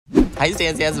Hi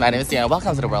Stansians, my name is Tina.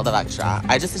 Welcome to the World of Extra.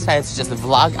 I just decided to just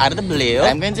vlog out of the blue.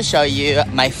 I'm going to show you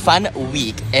my fun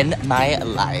week in my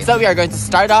life. So we are going to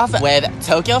start off with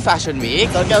Tokyo Fashion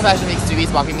Week. Tokyo Fashion Week,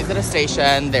 Stubby's walking me to the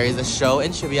station. There is a show in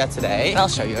Shibuya today, and I'll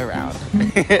show you around.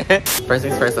 First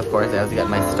things first, of course, I have to get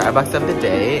my Starbucks of the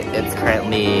day. It's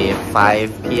currently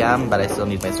 5 p.m., but I still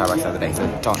need my Starbucks of the day, so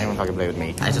don't even fucking play with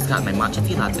me. I just got my matcha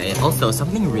tea latte. Also,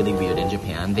 something really weird in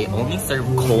Japan, they only serve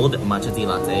cold matcha tea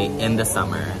latte in the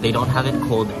summer. They don't have it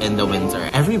cold in the winter.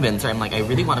 Every winter, I'm like, I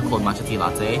really want a cold matcha tea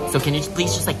latte, so can you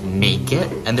please just like make it?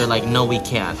 And they're like, no, we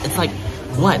can't. It's like,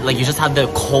 what? Like you just have the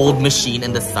cold machine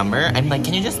in the summer? I'm like,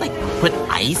 can you just like put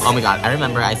ice? Oh my god, I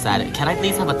remember I said, can I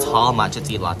please have a tall matcha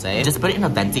tea latte? Just put it in a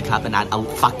venti cup and add a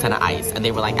fuck ton of ice. And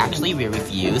they were like, actually we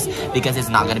refuse because it's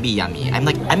not gonna be yummy. I'm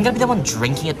like, I'm gonna be the one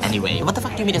drinking it anyway. What the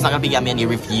fuck do you mean it's not gonna be yummy and you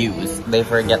refuse? They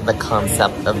forget the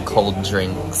concept of cold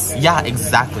drinks. Yeah,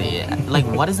 exactly. Like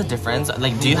what is the difference?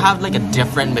 Like do you have like a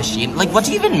different machine? Like what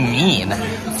do you even mean?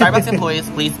 Starbucks employees,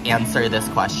 please answer this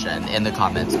question in the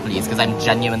comments, please, because I'm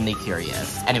genuinely curious.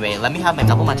 Anyway, let me have my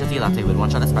double matcha tea latte with 1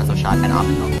 shot espresso shot and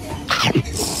almond milk.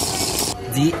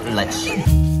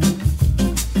 Delish.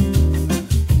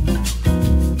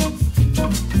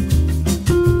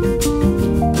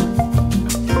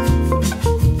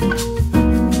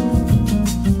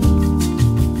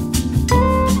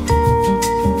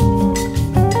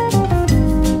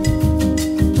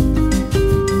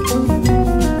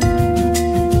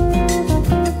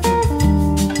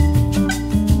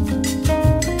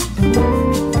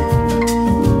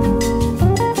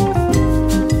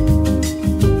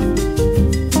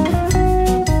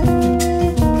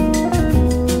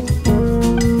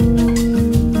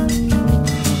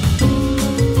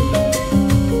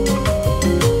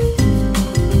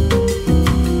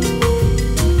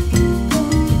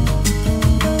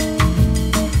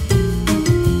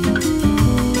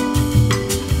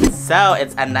 So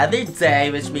it's another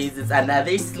day, which means it's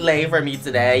another slay for me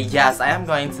today. Yes, I am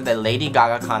going to the Lady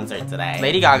Gaga concert today.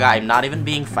 Lady Gaga, I'm not even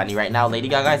being funny right now. Lady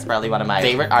Gaga is probably one of my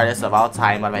favorite artists of all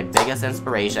time, one of my biggest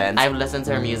inspirations. I've listened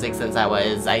to her music since I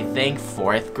was, I think,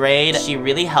 4th grade. She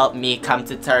really helped me come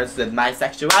to terms with my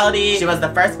sexuality. She was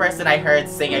the first person I heard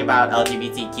sing about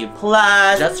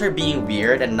LGBTQ+. Just her being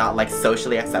weird and not like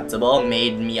socially acceptable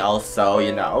made me also,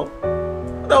 you know,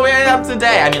 the way I am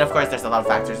today. I mean, of course, there's a lot of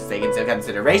factors to take into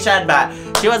consideration, but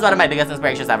she was one of my biggest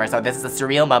inspirations ever, so this is a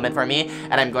surreal moment for me,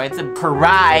 and I'm going to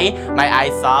cry my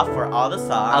eyes off for all the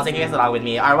songs. I'll take you guys along with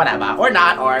me, or whatever, or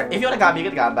not, or if you wanna come, you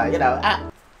can come, but you know,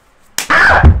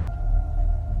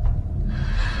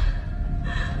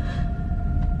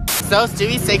 So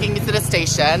Stewie's taking me to the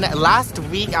station. Last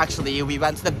week, actually, we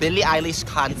went to the Billie Eilish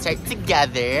concert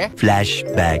together.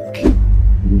 Flashback.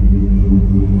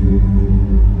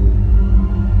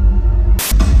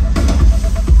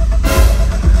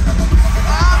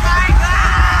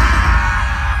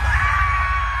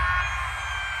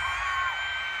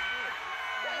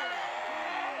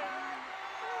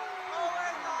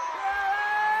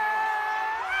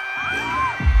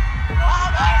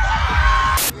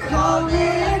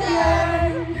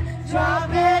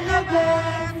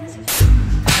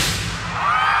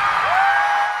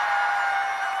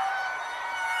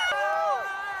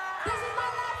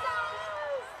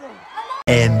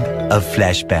 End of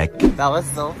flashback. That was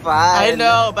so fun. I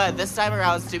know, but this time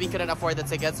around, Stewie couldn't afford the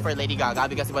tickets for Lady Gaga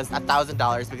because it was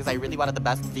 $1,000 because I really wanted the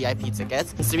best VIP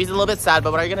tickets. Stewie's a little bit sad,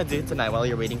 but what are you gonna do tonight while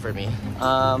you're waiting for me?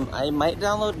 I might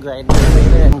download Grindr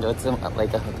later and go to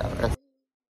like a hotel.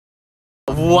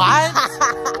 What?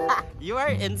 You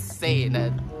are insane.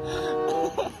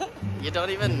 You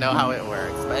don't even know how it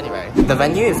works, but anyway. The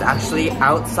venue is actually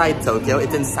outside Tokyo.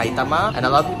 It's in Saitama, and a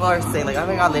lot of people are saying like, oh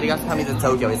my god, Lady Gaga's coming to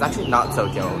Tokyo. It's actually not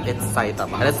Tokyo, it's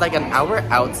Saitama. And it's like an hour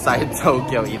outside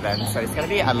Tokyo even, so it's gonna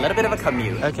be a little bit of a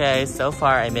commute. Okay, so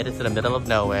far I made it to the middle of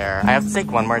nowhere. I have to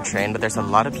take one more train, but there's a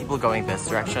lot of people going this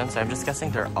direction, so I'm just guessing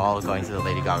they're all going to the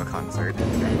Lady Gaga concert. I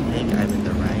think I'm in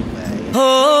the right way.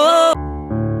 Oh!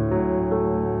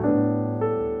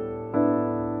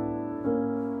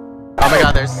 Oh my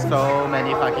god, there's so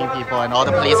many fucking people and all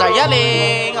the police are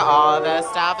yelling! All the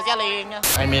staff is yelling!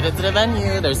 I made it to the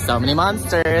venue, there's so many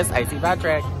monsters. I see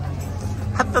Patrick.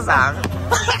 Hatta-san!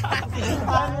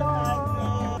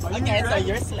 Okay, so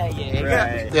you're slaying.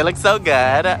 Right. You look so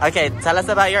good. Okay, tell us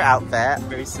about your outfit.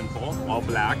 Very simple, all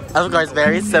black. Of course,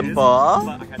 very simple.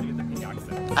 But I had to get the pink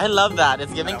accent. I love that,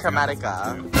 it's giving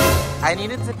Chromatica. I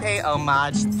needed to pay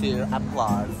homage to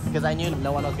applause because I knew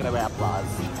no one was gonna wear applause.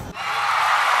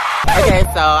 Okay,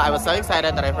 so I was so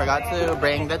excited that I forgot to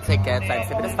bring the tickets. I'm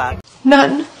stupid as fuck.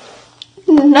 None.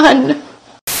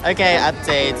 Okay,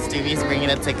 update. Stevie's bringing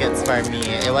the tickets for me.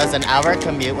 It was an hour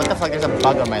commute. What the fuck? There's a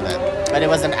bug on my lip. But it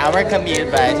was an hour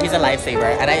commute, but he's a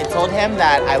lifesaver. And I told him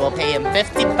that I will pay him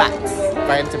 50 bucks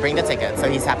for him to bring the ticket, so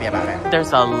he's happy about it.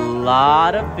 There's a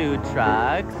lot of food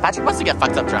trucks. Patrick wants to get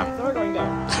fucked up drunk. So we're going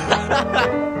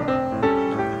there.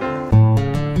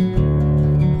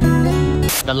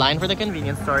 The line for the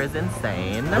convenience store is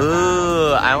insane.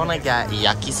 Ooh, I want to get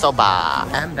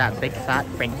yakisoba and that big fat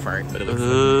Frankfurt.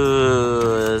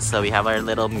 Ooh, so we have our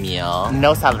little meal.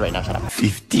 No salad right now, shut up.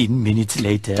 15 minutes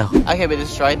later. Okay, we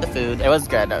destroyed the food. It was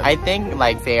good. I think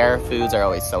like fair foods are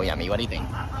always so yummy. What do you think?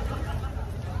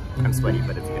 I'm sweaty,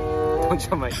 but it's good. Don't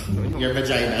show my... Your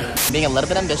vagina. Being a little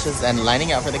bit ambitious and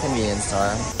lining up for the convenience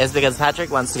store is because Patrick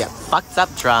wants to get fucked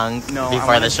up drunk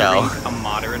before the show. A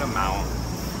moderate amount.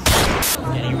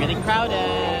 Getting really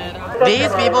crowded.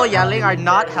 These people yelling are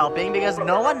not helping because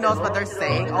no one knows what they're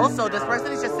saying. Also, this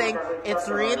person is just saying, it's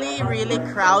really, really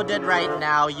crowded right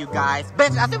now, you guys.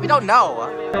 Bitch, I think we don't know.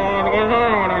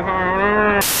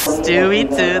 Stewie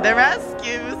to the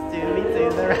rescue. Stewie to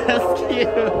the rescue.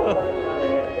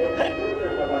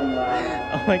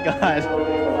 Oh my god.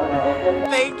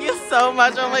 Thank you so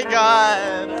much. Oh my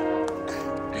god.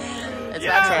 It's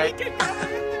Patrick.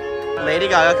 Lady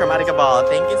Gaga Chromatica Ball.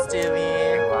 Thank you,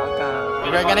 Stewie. You're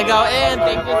welcome. We're gonna go in.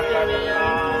 Thank you,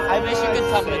 Stewie. I wish you could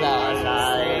come with us.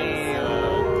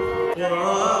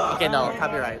 Okay, no,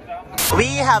 copyright.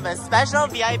 We have a special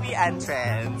VIP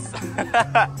entrance.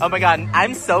 Oh my god,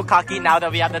 I'm so cocky now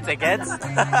that we have the tickets.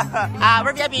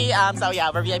 We're VIP, so yeah,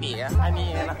 we're VIP. I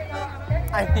mean.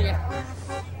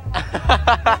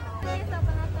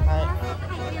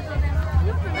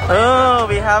 Oh,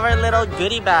 we have our little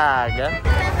goodie bag.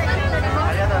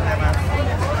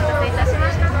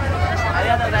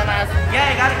 Yeah,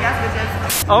 I got it, yes,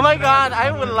 bitches. Oh my god,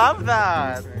 I would love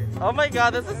that. Oh my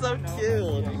god, this is so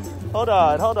cute. Hold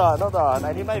on.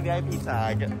 I need my VIP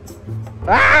tag.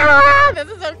 Ah, this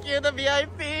is so cute, the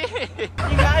VIP.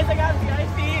 You guys, I got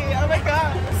VIP. Oh my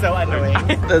god. So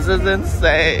annoying. This is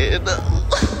insane.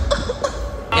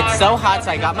 It's so hot,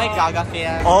 so I got my Gaga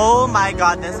fan. Oh my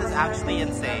god, this is actually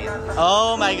insane.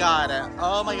 Oh my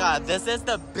god, this is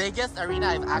the biggest arena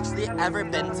I've actually ever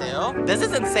been to. This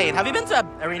is insane. Have you been to an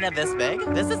arena this big?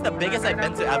 This is the biggest I've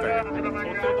been to ever. I think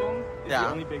Tokyo Dome is the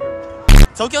only bigger.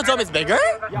 Tokyo Dome is bigger?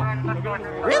 Yeah, Tokyo Dome is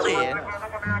bigger. Really?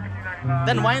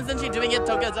 Then why isn't she doing it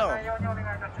Tokyo Dome?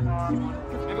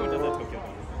 Everyone does that Tokyo Dome.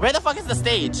 Where the fuck is the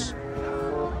stage?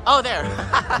 Oh, there.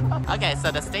 Okay, so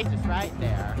the stage is right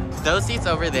there. Those seats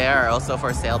over there are also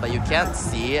for sale, but you can't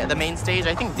see the main stage.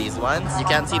 I think these ones. You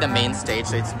can't see the main stage,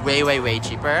 so it's way, way, way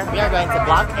cheaper. We are going to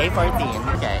block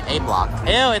A14. Okay, A block.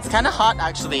 Ew, it's kind of hot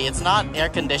actually. It's not air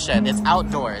conditioned. It's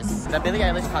outdoors. The Billie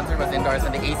Eilish concert was indoors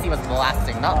and the AC was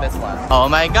blasting, not this one. Oh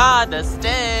my god, the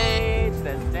stage.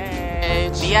 The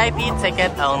stage. VIP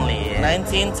ticket only.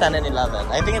 19, 10, and 11.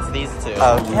 I think it's these two.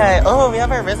 Okay. Oh, we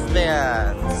have our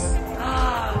wristbands.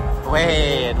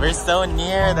 Wait, we're so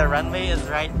near. The runway is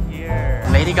right here.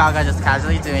 Lady Gaga just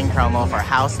casually doing promo for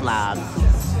House Lab.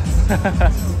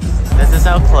 This is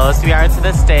how close we are to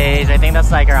the stage. I think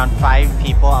that's like around 5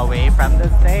 people away from the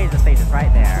stage. The stage is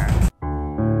right there.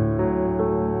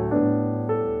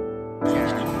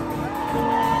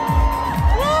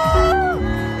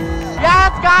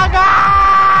 Yes, Gaga!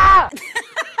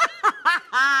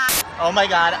 Oh my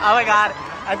god,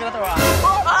 I'm gonna throw up.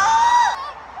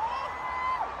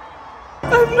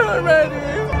 I'm not ready.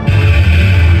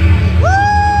 Woo!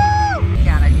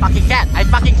 I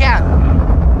fucking can't.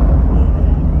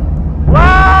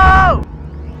 Whoa!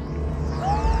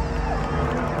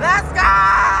 Let's go!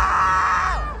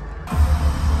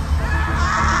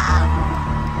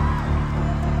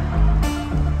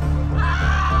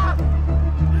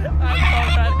 I'm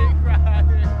already crying.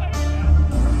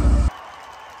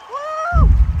 Woo!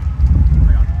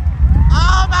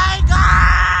 Oh my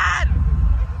god!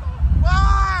 4,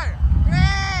 3,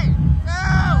 2,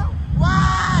 1.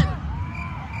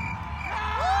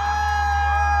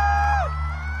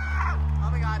 Oh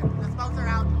my god, the smokes are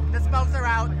out. The smokes are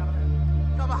out.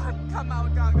 Come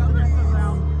on, Gaga.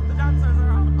 The dancers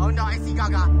are out. Oh no, I see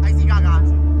Gaga. I see Gaga.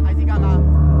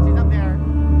 She's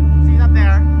up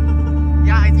there.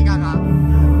 Yeah, I see Gaga.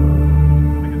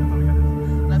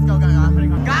 Let's go, Gaga.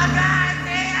 Gaga, I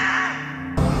see ya!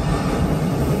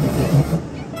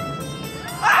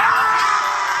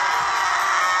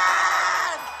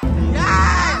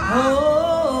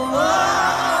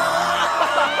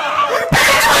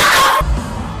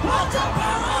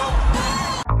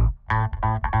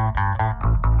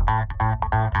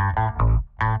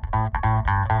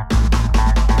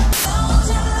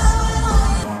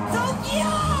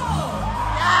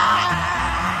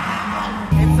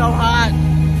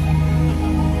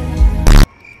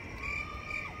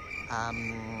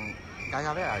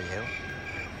 Gaga, where are you?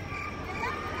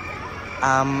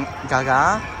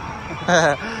 Gaga?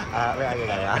 Where are you,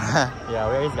 Gaga? Yeah,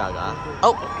 where is Gaga?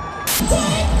 Oh!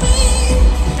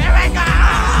 Here we go!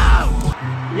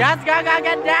 Yes, Gaga,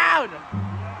 get down!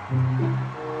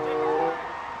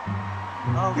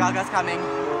 Oh, Gaga's coming.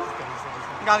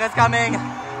 Gaga's coming.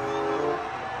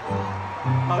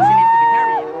 Oh, she needs to be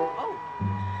carried. Oh.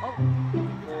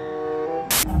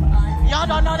 Y'all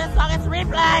don't know this song. It's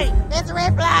replay. It's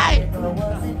replay.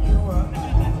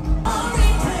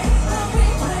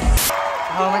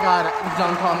 Oh my God.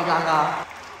 Don't call me Gaga.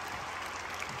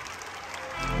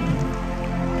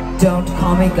 Don't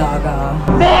call me Gaga.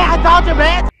 I told you,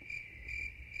 bitch.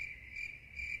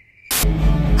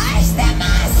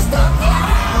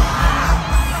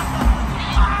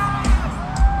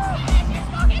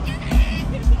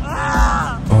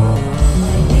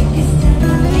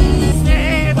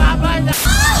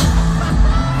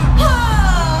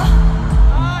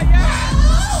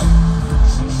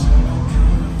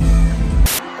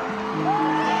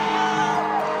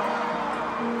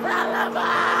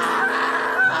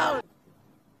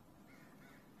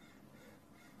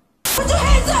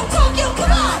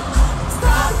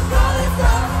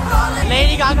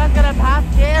 Lady Gaga's gonna pass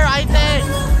here, I think.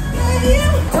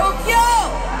 Tokyo!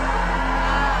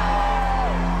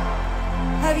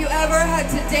 Have you ever had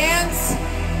to dance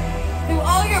through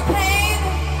all your pain?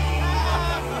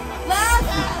 Laugh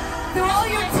through all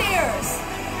your tears?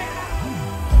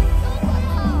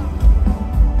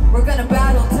 We're gonna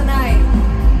battle tonight.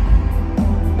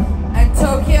 And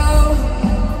Tokyo,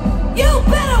 you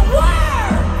better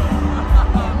wear!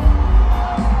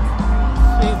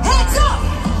 Heads up!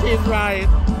 She's right.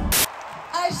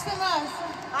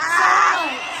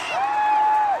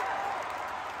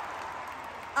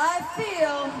 I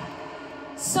feel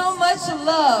so much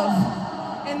love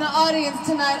in the audience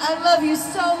tonight. I love you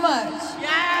so much.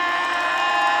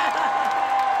 Yeah!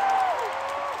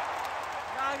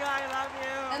 Gaga, I love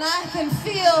you. And I can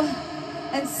feel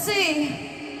and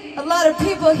see a lot of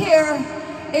people here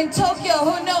in Tokyo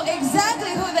who know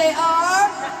exactly who they are.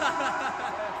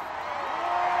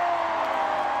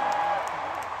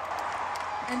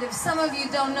 And if some of you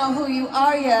don't know who you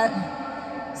are yet,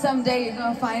 someday you're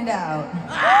gonna find out.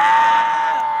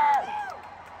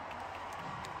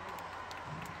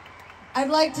 I'd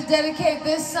like to dedicate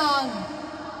this song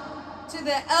to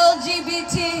the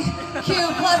LGBTQ+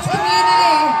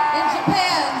 community in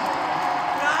Japan.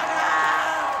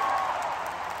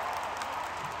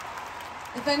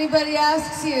 If anybody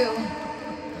asks you,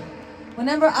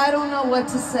 whenever I don't know what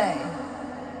to say,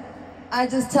 I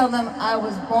just tell them I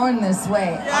was born this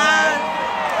way.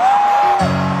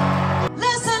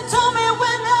 Listen to me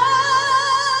when I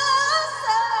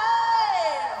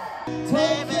say,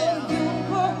 baby, you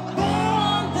were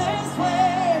born this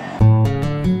way.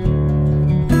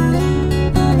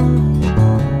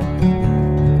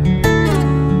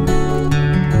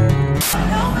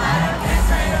 No matter if it's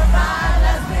straight or bi,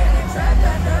 lesbian,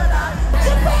 transgender,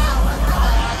 Japan was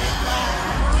born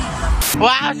this way.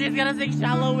 Wow, she's gonna sing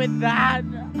Shallow with that.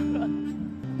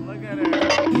 Look at her.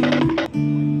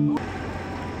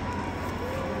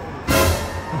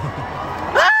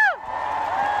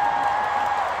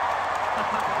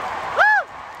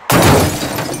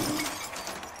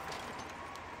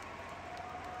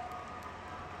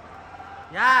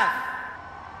 Yes.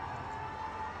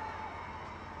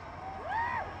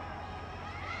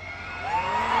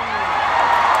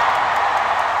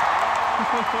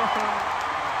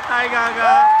 Hi,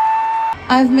 Gaga.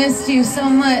 I've missed you so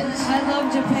much. I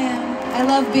love Japan. I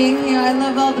love being here. I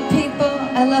love all the people.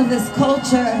 I love this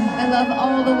culture. I love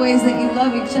all the ways that you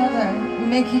love each other. You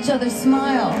make each other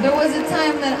smile. There was a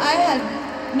time that I had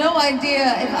no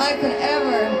idea if I could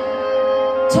ever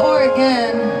tour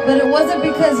again, but it wasn't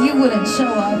because you wouldn't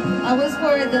show up. I was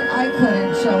worried that I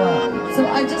couldn't show up. So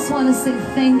I just want to say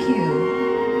thank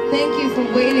you. Thank you for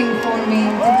waiting for me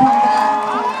to come back.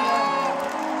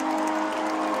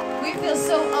 We feel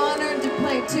so honored to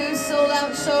play 2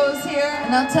 sold-out shows here.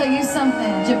 And I'll tell you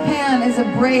something, Japan is a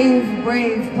brave,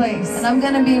 brave place. And I'm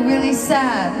gonna be really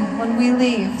sad when we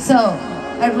leave. So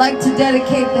I'd like to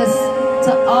dedicate this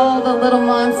to all the little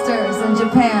monsters in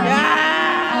Japan.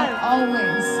 I'll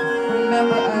always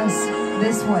remember us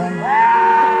this way.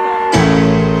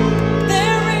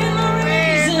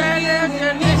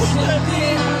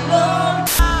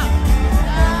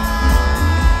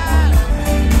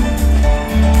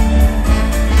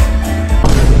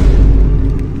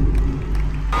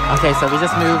 Okay, so we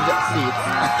just moved seats.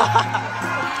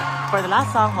 For the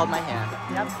last song, Hold My Hand.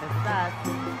 Yep, this is that.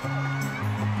 Oh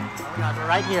my God, we're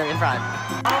right here in front.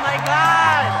 Oh my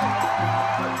God!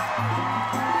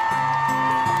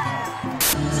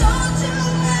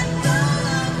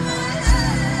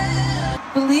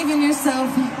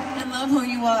 yourself and love who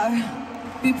you are.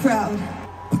 Be proud.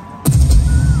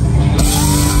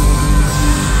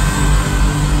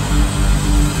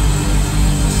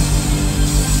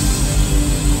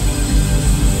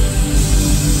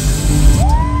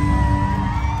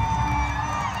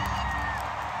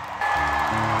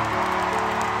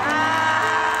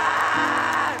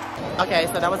 Okay,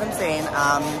 so that was insane. 10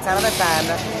 out of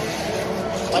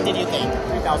 10. What did you think?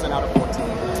 3,000 out of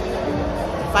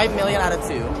 14. 5 million out of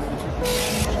 2.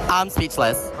 I'm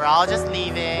speechless. We're all just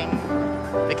leaving.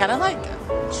 We kind of like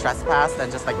trespassed and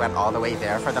just like went all the way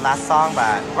there for the last song,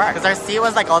 but because our seat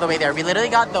was like all the way there. We literally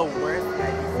got the worst.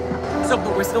 So,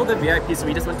 but we're still the VIP, so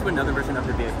we just went to another version of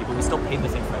the VIP, but we still paid the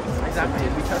same price. Exactly. So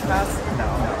did we trespass? No.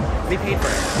 We paid for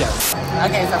it. Yes.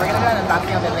 Okay, so we're gonna do an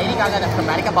unboxing of the Lady Gaga the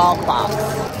Chromatica Ball box.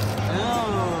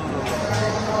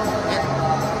 It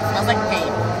smells like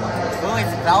paint. Ooh,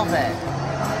 it's velvet.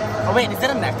 Oh wait, is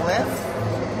it a necklace?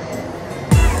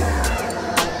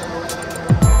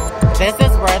 This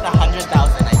is worth 100,000,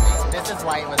 I think. This is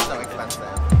why it was so expensive.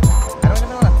 I don't even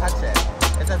want to touch it.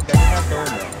 It says good enough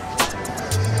doing.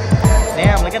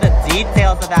 Damn, look at the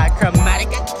details of that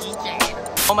Chromatica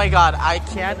keychain. Oh my god, I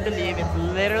can't believe it's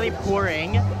literally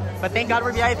pouring. But thank God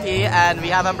we're VIP and we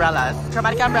have umbrellas.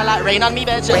 Chromatica umbrella, rain on me,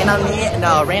 bitch. Rain on me?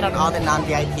 No, rain on all the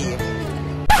non-VIP.